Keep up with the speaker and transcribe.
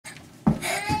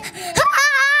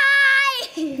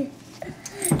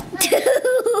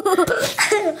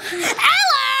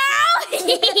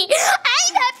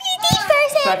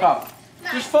back up.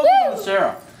 Just focus on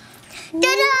Sarah. Okay,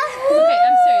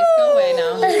 I'm serious. Go away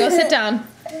now. Go sit down.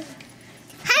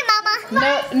 Hi,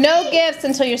 Mama. No gifts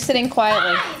until you're sitting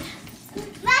quietly.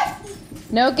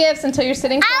 No gifts until you're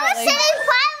sitting quietly. I was sitting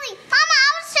quietly. Mama,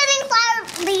 I was sitting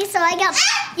quietly, so I got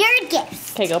your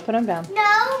gifts. Okay, go put them down.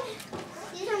 No,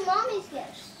 these are Mommy's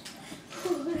gifts.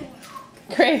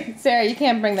 Great. Sarah, you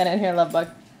can't bring that in here, love bug.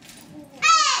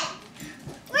 Hey!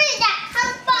 Where is that?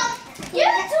 How about you?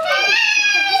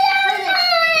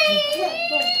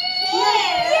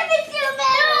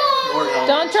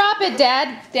 Don't drop it,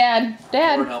 Dad. Dad.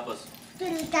 Lord help us. You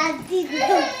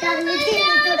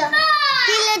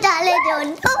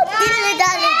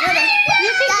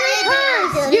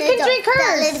can drink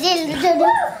hers.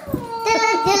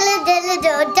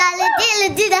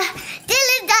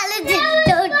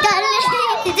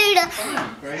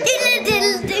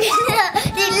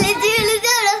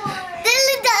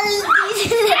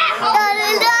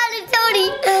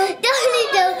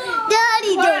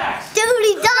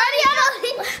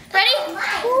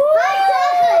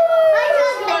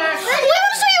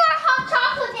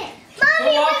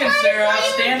 Sarah,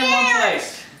 stand in one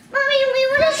place. Mommy, we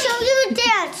want to show you a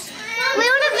dance. We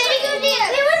want to videotape.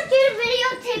 We want to do a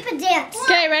videotape a dance.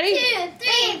 Okay, ready? 1, 2,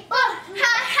 3, 4.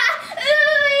 Ha ha.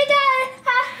 Ooh, we got it.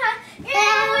 Ha ha.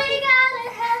 Yeah, we got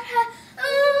it. Ha ha.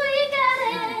 Ooh, we got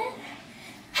it.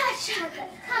 Hot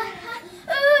chocolate. Ha ha.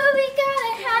 Ooh, we got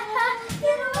it. Ha ha.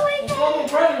 Yeah, we got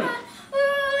it.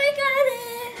 Ooh, we got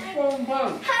it.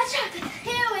 Hot chocolate.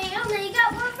 Here we only got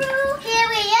one rule. Here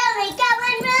we only got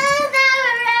one rule.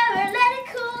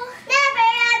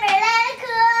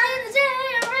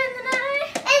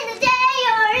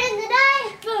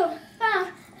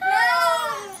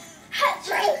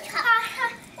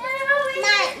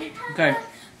 Okay. No,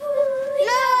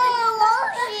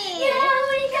 yeah,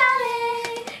 we got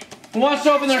it. Who wants to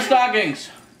open their stockings?